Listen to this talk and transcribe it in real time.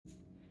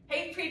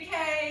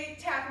pre-K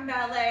tap and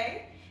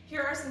ballet.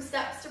 Here are some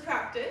steps to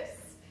practice.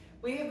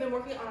 We have been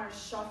working on our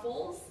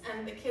shuffles,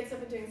 and the kids have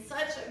been doing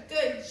such a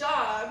good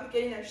job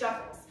getting their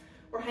shuffles.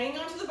 We're hanging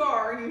onto the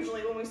bar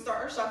usually when we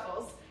start our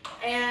shuffles,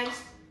 and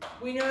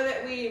we know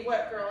that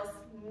girls?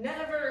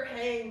 Never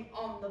hang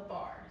on the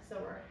bar. So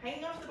we're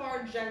hanging onto the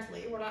bar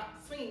gently. We're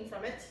not swinging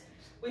from it.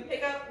 We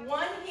pick up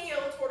one heel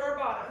toward our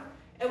bottom,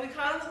 and we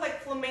kind of look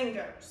like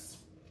flamingos.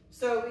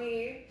 So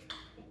we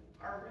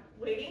are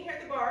waiting here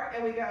at the bar,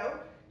 and we go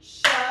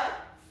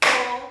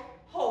shuffle,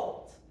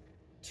 hold.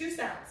 Two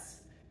sounds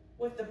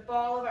with the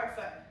ball of our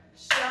foot.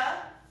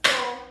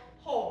 Shuffle,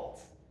 hold.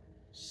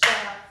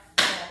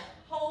 Shuffle,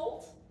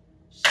 hold.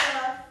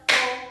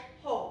 Shuffle,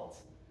 hold.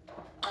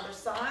 Other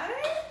side.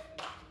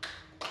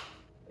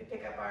 We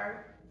pick up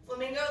our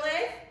flamingo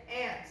leg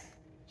and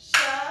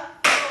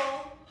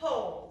shuffle,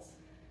 hold.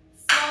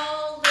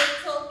 Small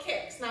little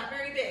kicks, not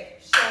very big.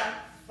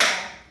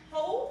 Shuffle,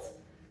 hold.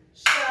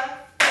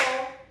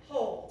 Shuffle,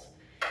 hold.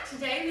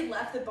 Today we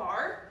left the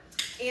bar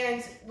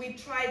and we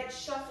tried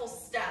shuffle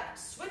step,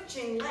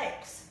 switching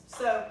legs.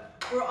 So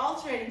we're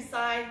alternating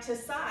side to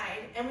side,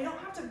 and we don't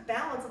have to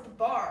balance at the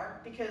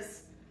bar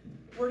because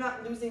we're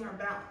not losing our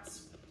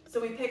balance.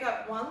 So we pick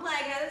up one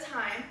leg at a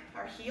time,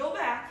 our heel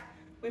back,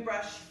 we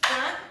brush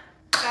front,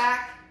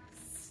 back,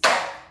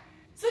 step.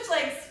 Switch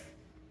legs,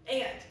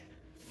 and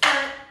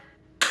front,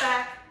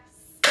 back,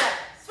 step.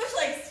 Switch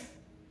legs.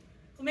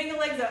 Flamingo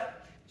legs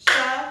up.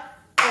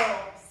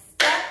 Shuffle,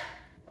 step,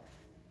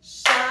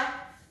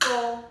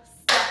 shuffle,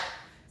 step.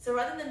 So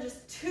rather than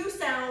just two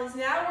sounds,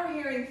 now we're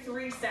hearing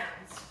three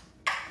sounds.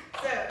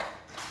 So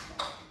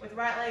with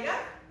right leg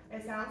up,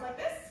 it sounds like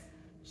this.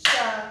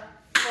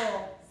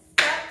 Shuffle,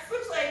 step,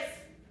 switch legs.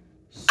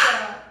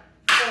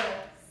 Shuffle,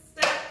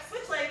 step,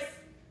 switch legs.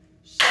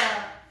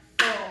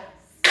 Shuffle,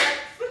 step,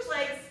 switch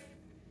legs.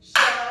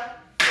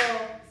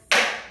 Shuffle,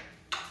 step.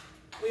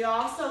 We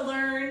also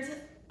learned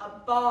a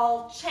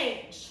ball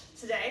change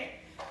today,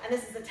 and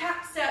this is a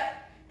tap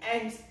step,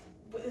 and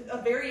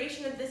a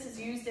variation of this is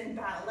used in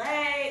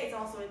ballet. It's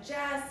also a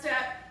jazz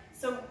step.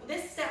 So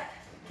this step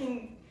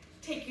can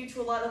take you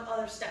to a lot of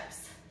other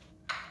steps.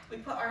 We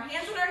put our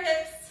hands on our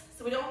hips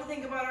so we don't have to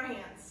think about our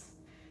hands.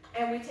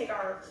 And we take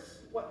our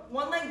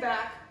one leg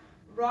back,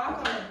 rock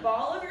on the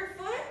ball of your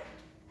foot,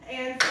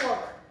 and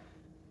forward.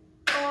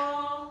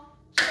 Ball,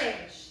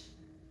 change.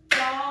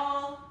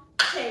 Ball,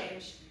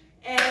 change.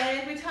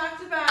 And we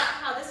talked about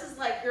how this is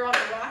like you're on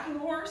a rocking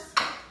horse,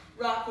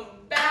 rocking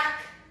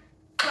back,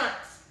 front,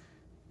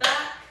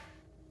 back,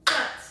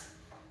 front.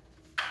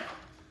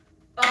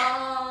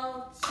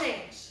 Ball,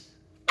 change.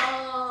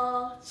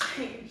 Ball,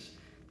 change.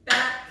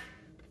 Back,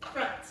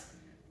 front,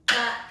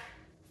 back,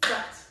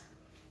 front.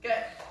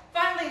 Good.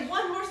 Finally,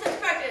 one more step to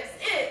practice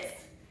is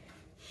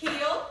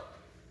heel,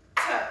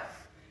 toe,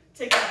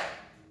 together.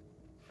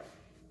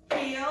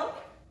 Heel,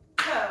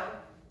 toe,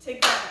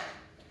 together.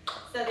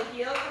 So the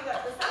heel comes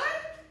up the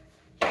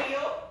side,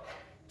 heel,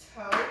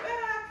 toe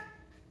back,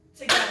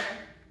 together.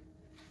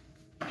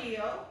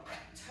 Heel,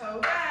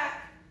 toe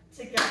back,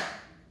 together.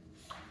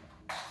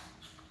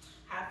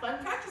 Have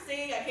fun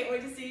practicing. I can't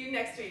wait to see you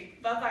next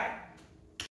week. Bye-bye.